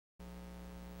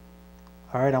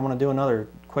Alright, I'm going to do another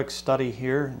quick study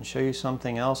here and show you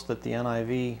something else that the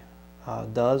NIV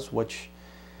does, which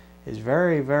is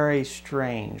very, very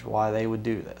strange why they would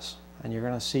do this. And you're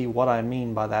going to see what I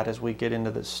mean by that as we get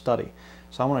into this study.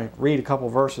 So I'm going to read a couple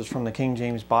verses from the King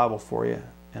James Bible for you,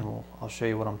 and I'll show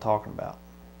you what I'm talking about.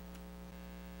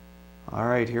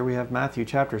 Alright, here we have Matthew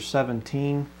chapter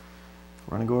 17.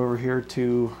 We're going to go over here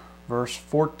to verse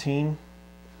 14.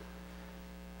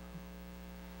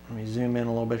 Let me zoom in a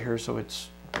little bit here so it's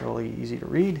really easy to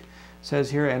read. It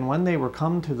says here, "And when they were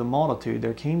come to the multitude,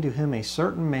 there came to him a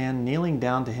certain man, kneeling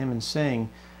down to him and saying,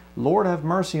 Lord, have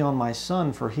mercy on my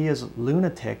son, for he is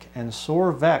lunatic and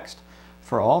sore vexed.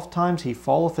 For ofttimes he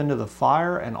falleth into the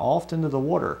fire, and oft into the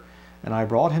water. And I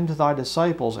brought him to thy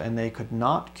disciples, and they could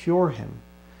not cure him.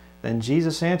 Then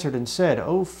Jesus answered and said,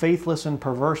 O faithless and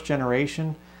perverse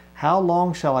generation, how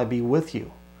long shall I be with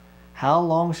you? How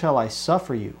long shall I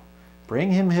suffer you?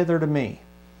 Bring him hither to me.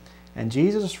 And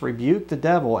Jesus rebuked the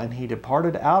devil, and he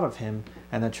departed out of him,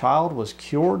 and the child was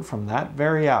cured from that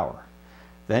very hour.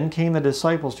 Then came the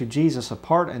disciples to Jesus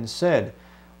apart, and said,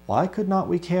 Why could not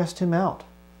we cast him out?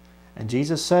 And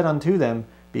Jesus said unto them,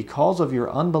 Because of your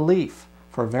unbelief.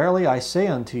 For verily I say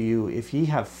unto you, if ye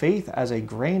have faith as a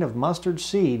grain of mustard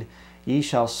seed, ye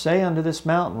shall say unto this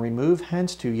mountain, Remove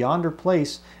hence to yonder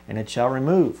place, and it shall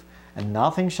remove. And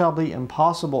nothing shall be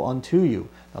impossible unto you.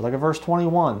 Now look at verse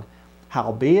 21.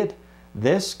 Howbeit,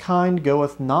 this kind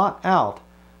goeth not out,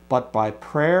 but by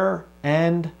prayer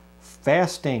and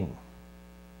fasting.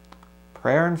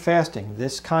 Prayer and fasting.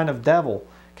 This kind of devil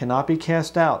cannot be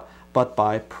cast out, but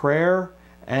by prayer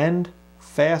and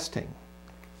fasting.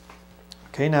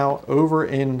 Okay, now over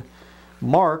in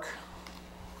Mark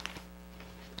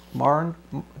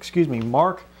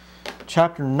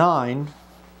chapter 9,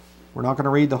 we're not going to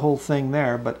read the whole thing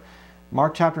there, but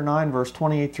Mark chapter 9, verse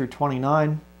 28 through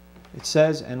 29, it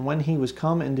says, And when he was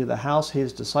come into the house,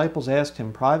 his disciples asked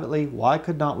him privately, Why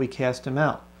could not we cast him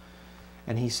out?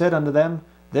 And he said unto them,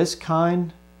 This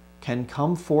kind can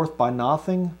come forth by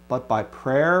nothing, but by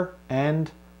prayer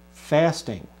and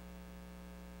fasting.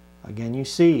 Again, you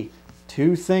see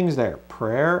two things there,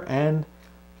 prayer and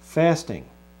fasting,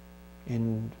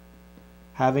 in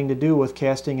having to do with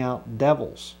casting out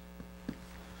devils.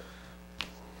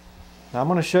 Now I'm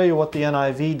going to show you what the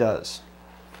NIV does.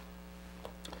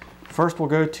 First we'll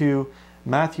go to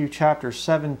Matthew chapter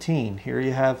 17. Here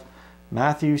you have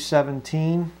Matthew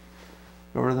 17.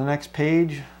 Go to the next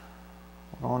page.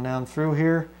 We're going down through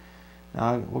here.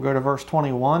 Now we'll go to verse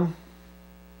 21.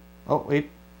 Oh, wait.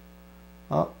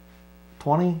 Oh,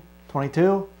 20,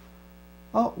 22.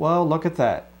 Oh, well, look at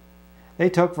that. They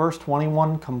took verse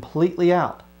 21 completely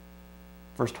out.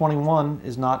 Verse 21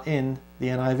 is not in the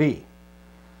NIV.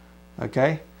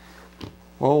 Okay?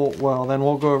 Well, then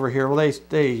we'll go over here. Well,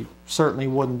 they certainly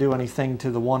wouldn't do anything to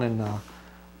the one in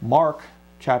Mark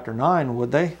chapter 9,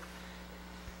 would they?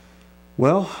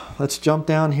 Well, let's jump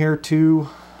down here to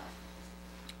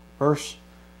verse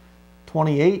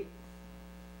 28.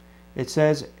 It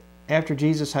says, After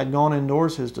Jesus had gone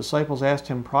indoors, his disciples asked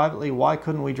him privately, Why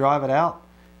couldn't we drive it out?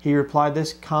 He replied,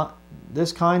 This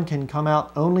kind can come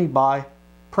out only by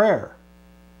prayer.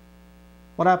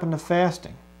 What happened to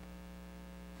fasting?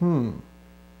 Isn't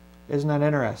that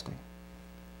interesting?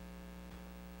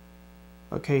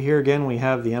 Okay, here again we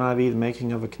have the NIV, the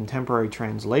making of a contemporary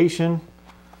translation.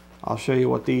 I'll show you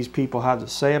what these people have to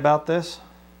say about this.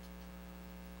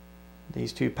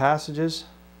 These two passages.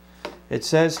 It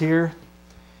says here,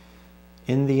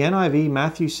 in the NIV,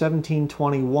 Matthew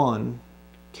 17:21,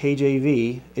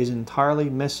 KJV is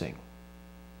entirely missing.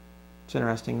 It's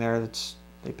interesting there that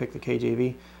they picked the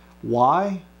KJV.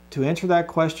 Why? To answer that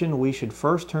question, we should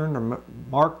first turn to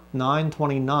Mark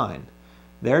 9:29.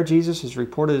 There Jesus is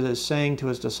reported as saying to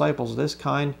his disciples, This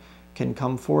kind can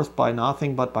come forth by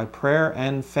nothing but by prayer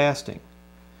and fasting.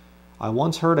 I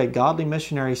once heard a godly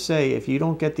missionary say, if you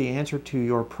don't get the answer to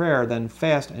your prayer, then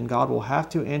fast and God will have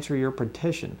to answer your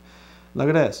petition. Look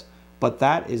at this. But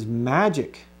that is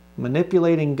magic,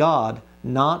 manipulating God,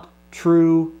 not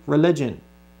true religion.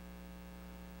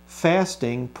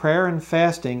 Fasting, prayer and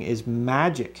fasting is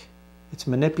magic. It's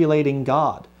manipulating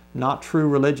God, not true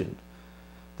religion.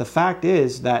 The fact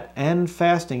is that and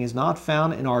fasting is not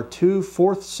found in our two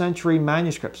 4th century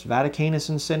manuscripts, Vaticanus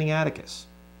and Sinaiticus.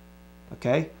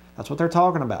 Okay? That's what they're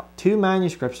talking about. 2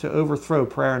 manuscripts to overthrow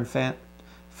prayer and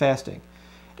fasting.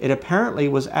 It apparently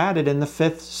was added in the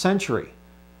 5th century.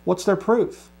 What's their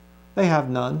proof? They have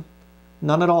none.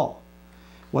 None at all.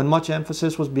 When much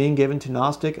emphasis was being given to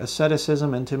Gnostic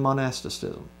asceticism and to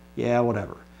monasticism. Yeah,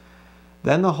 whatever.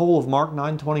 Then the whole of Mark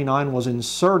 9:29 was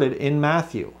inserted in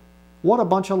Matthew. What a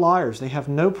bunch of liars. They have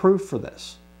no proof for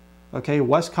this. Okay,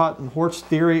 Westcott and Hort's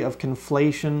theory of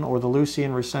conflation, or the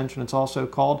Lucian recension it's also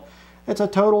called, it's a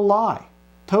total lie,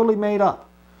 totally made up.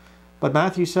 But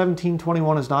Matthew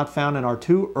 17:21 is not found in our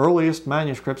two earliest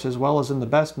manuscripts, as well as in the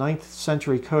best 9th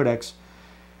century codex.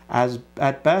 As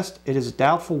at best, it is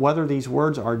doubtful whether these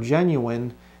words are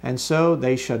genuine, and so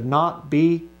they should not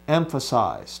be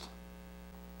emphasized.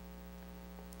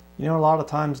 You know, a lot of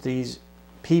times these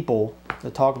people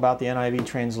that talk about the NIV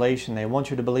translation, they want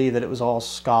you to believe that it was all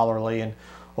scholarly and,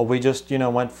 well, we just, you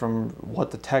know, went from what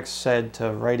the text said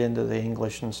to right into the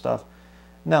English and stuff.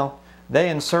 No, they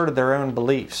inserted their own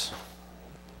beliefs.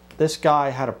 This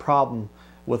guy had a problem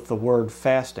with the word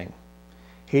fasting.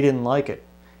 He didn't like it.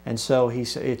 And so he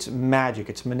said, it's magic,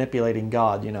 it's manipulating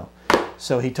God, you know.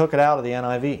 So he took it out of the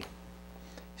NIV.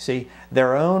 See,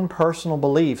 their own personal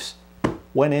beliefs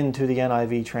went into the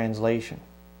NIV translation.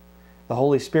 The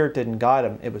Holy Spirit didn't guide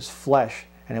them. It was flesh.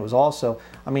 And it was also,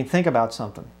 I mean, think about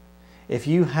something. If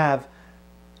you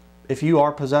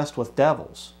are possessed with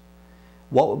devils,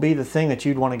 what would be the thing that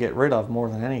you'd want to get rid of more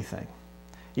than anything?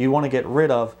 You want to get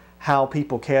rid of how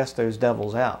people cast those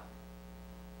devils out.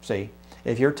 See,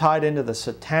 if you're tied into the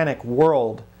satanic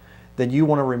world, then you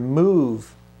want to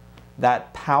remove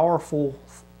that powerful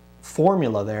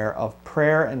formula there of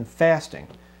prayer and fasting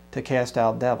to cast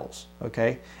out devils,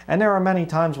 okay? And there are many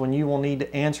times when you will need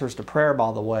answers to prayer,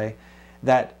 by the way,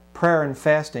 that prayer and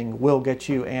fasting will get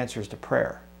you answers to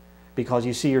prayer. Because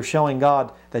you see, you're showing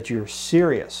God that you're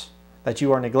serious, that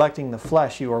you are neglecting the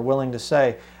flesh. You are willing to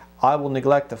say, I will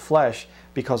neglect the flesh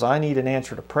because I need an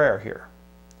answer to prayer here,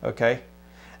 okay?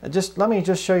 Let me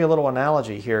just show you a little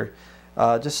analogy here,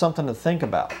 just something to think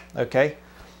about, okay?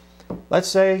 Let's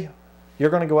say you're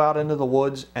going to go out into the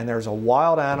woods and there's a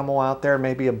wild animal out there,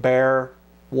 maybe a bear,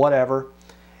 whatever,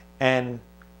 and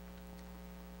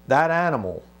that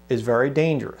animal is very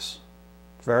dangerous,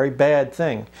 very bad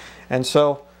thing. And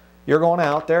so you're going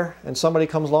out there and somebody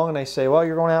comes along and they say, well,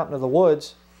 you're going out into the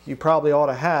woods, you probably ought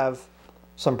to have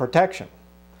some protection.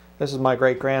 This is my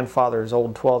great-grandfather's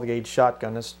old 12-gauge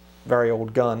shotgun, this very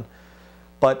old gun.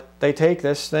 But they take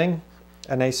this thing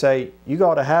and they say, you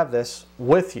got to have this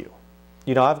with you.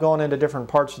 You know, I've gone into different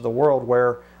parts of the world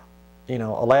where, you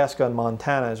know, Alaska and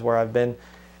Montana is where I've been,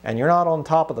 and you're not on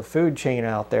top of the food chain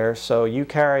out there, so you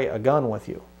carry a gun with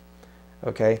you,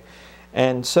 okay?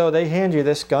 And so they hand you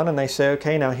this gun and they say,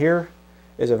 okay, now here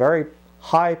is a very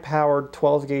high-powered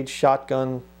 12-gauge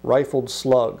shotgun rifled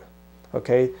slug,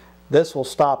 okay? This will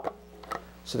stop it.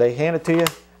 So they hand it to you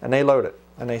and they load it,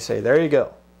 and they say, there you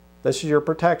go. This is your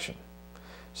protection.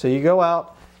 So you go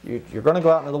out, you're going to go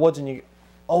out into the woods and you,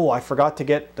 oh, I forgot to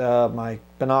get my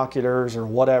binoculars or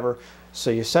whatever.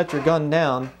 So you set your gun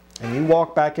down and you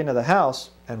walk back into the house,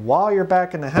 and while you're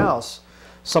back in the house,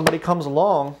 somebody comes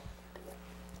along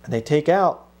and they take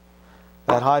out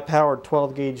that high-powered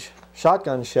 12-gauge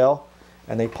shotgun shell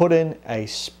and they put in a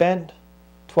spent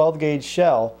 12-gauge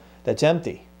shell that's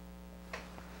empty.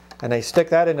 And they stick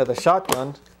that into the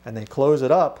shotgun and they close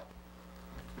it up,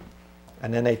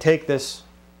 and then they take this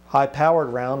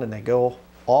high-powered round and they go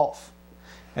off.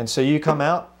 And so you come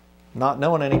out not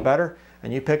knowing any better,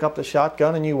 and you pick up the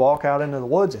shotgun and you walk out into the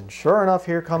woods, and sure enough,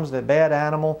 here comes the bad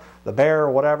animal, the bear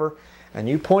or whatever, and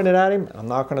you point it at him. I'm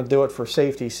not going to do it for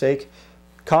safety's sake.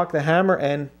 Cock the hammer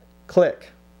and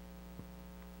click.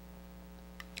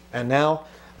 And now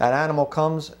that animal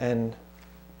comes and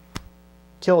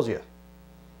kills you.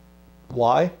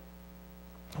 Why?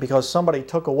 Because somebody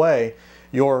took away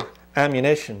your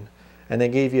ammunition and they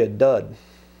gave you a dud.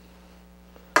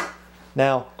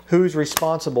 Now, who's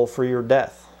responsible for your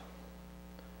death?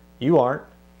 You aren't.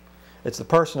 It's the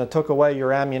person that took away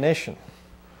your ammunition.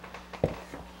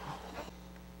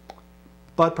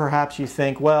 But perhaps you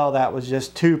think, well, that was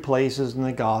just 2 places in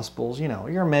the Gospels. You know,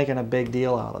 you're making a big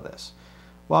deal out of this.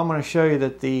 Well, I'm going to show you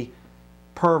that the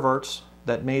perverts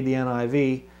that made the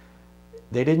NIV,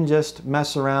 they didn't just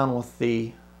mess around with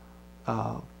the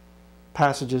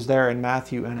passages there in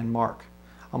Matthew and in Mark.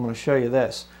 I'm going to show you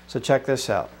this. So check this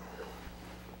out.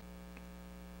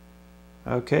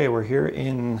 Okay, we're here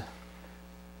in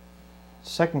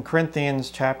 2 Corinthians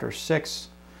chapter 6,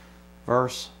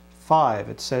 verse 5.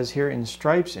 It says here, in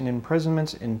stripes, in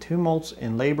imprisonments, in tumults,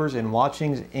 in labors, in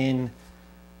watchings, in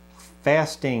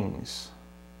fastings.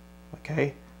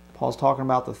 Okay, Paul's talking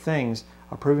about the things,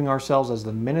 approving ourselves as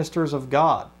the ministers of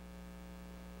God.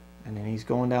 And then he's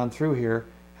going down through here,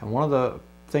 and one of the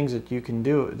things that you can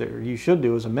do, that you should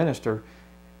do as a minister,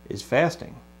 is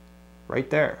fasting. Right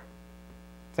there.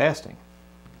 Fasting.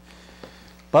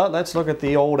 But let's look at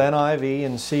the old NIV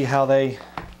and see how they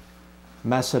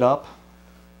mess it up.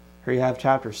 Here you have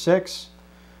chapter 6,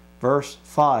 verse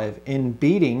 5. In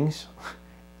beatings,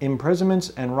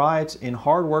 imprisonments and riots, in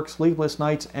hard work, sleepless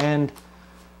nights, and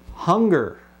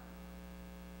hunger.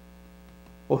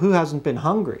 Well, who hasn't been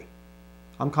hungry?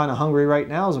 I'm kind of hungry right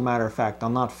now, as a matter of fact.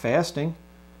 I'm not fasting.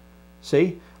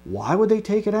 See? Why would they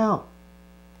take it out?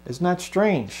 Isn't that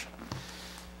strange?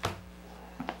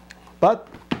 But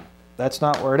that's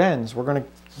not where it ends. We're going to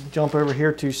jump over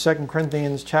here to 2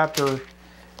 Corinthians chapter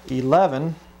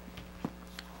 11.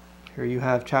 Here you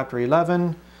have chapter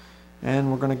 11,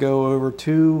 and we're going to go over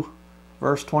to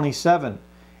verse 27.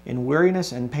 In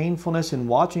weariness and painfulness, in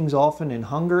watchings often, in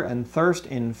hunger and thirst,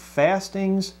 in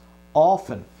fastings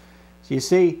often. So you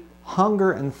see,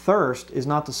 hunger and thirst is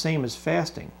not the same as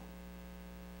fasting.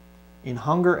 In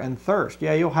hunger and thirst,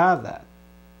 yeah, you'll have that.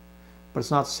 But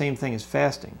it's not the same thing as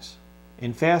fastings.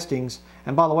 In fastings,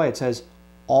 and by the way, it says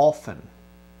often.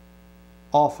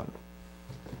 Often.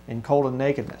 In cold and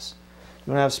nakedness.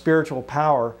 You want to have spiritual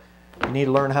power, you need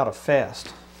to learn how to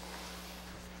fast.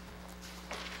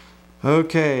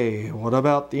 Okay, what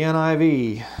about the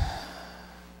NIV?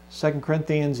 2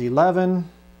 Corinthians 11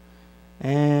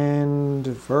 and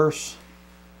verse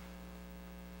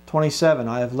 27.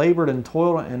 I have labored and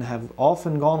toiled and have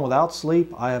often gone without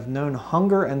sleep. I have known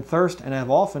hunger and thirst and have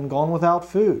often gone without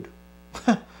food.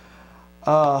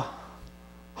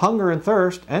 Hunger and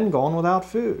thirst and gone without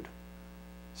food.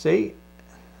 See?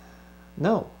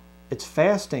 No, it's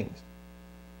fastings.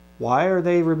 Why are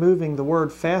they removing the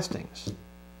word fastings?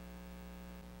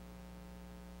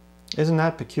 Isn't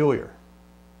that peculiar?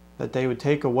 That they would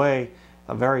take away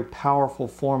a very powerful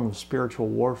form of spiritual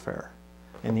warfare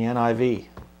in the NIV.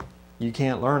 You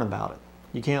can't learn about it.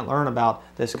 You can't learn about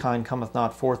this kind cometh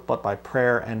not forth but by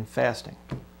prayer and fasting.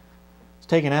 It's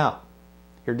taken out.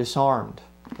 You're disarmed.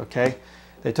 Okay?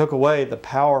 They took away the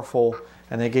powerful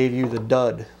and they gave you the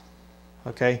dud.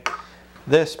 Okay?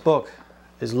 This book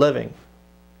is living.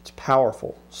 It's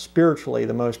powerful. Spiritually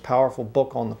the most powerful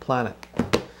book on the planet.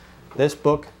 This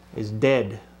book is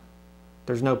dead.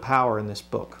 There's no power in this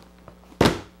book.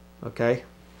 Okay?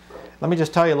 Let me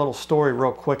just tell you a little story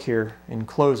real quick here in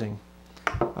closing.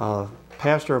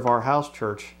 Pastor of our house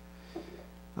church,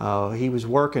 he was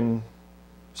working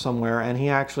somewhere and he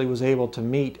actually was able to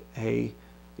meet a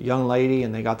young lady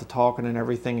and they got to talking and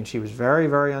everything, and she was very,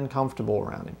 very uncomfortable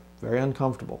around him. Very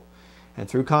uncomfortable. And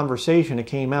through conversation it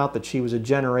came out that she was a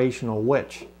generational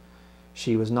witch.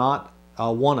 She was not a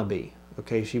wannabe.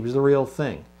 Okay? She was the real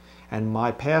thing. And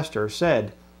my pastor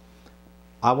said,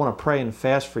 I want to pray and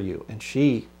fast for you. And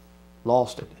she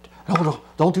lost it. No,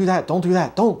 don't do that. Don't do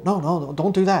that.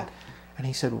 Don't do that. And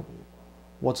he said,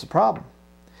 what's the problem?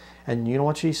 And you know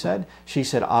what she said? She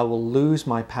said, I will lose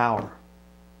my power.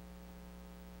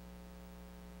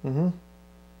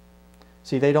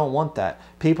 See, they don't want that.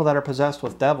 People that are possessed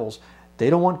with devils, they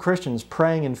don't want Christians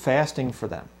praying and fasting for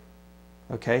them.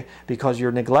 Okay? Because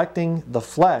you're neglecting the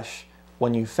flesh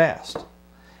when you fast.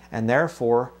 And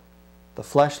therefore, the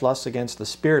flesh lusts against the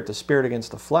spirit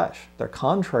against the flesh. They're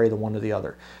contrary the one to the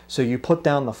other. So you put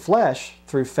down the flesh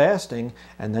through fasting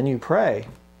and then you pray.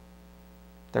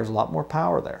 There's a lot more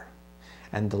power there.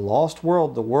 And the lost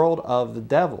world, the world of the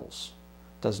devils,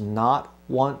 does not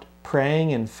want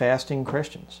praying and fasting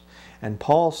Christians. And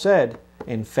Paul said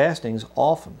in fastings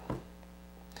often.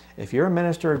 If you're a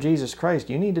minister of Jesus Christ,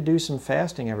 you need to do some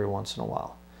fasting every once in a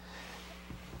while.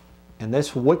 And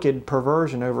this wicked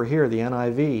perversion over here, the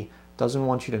NIV, doesn't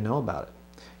want you to know about it.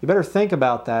 You better think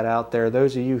about that out there,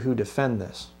 those of you who defend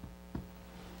this.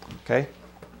 Okay?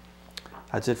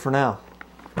 That's it for now.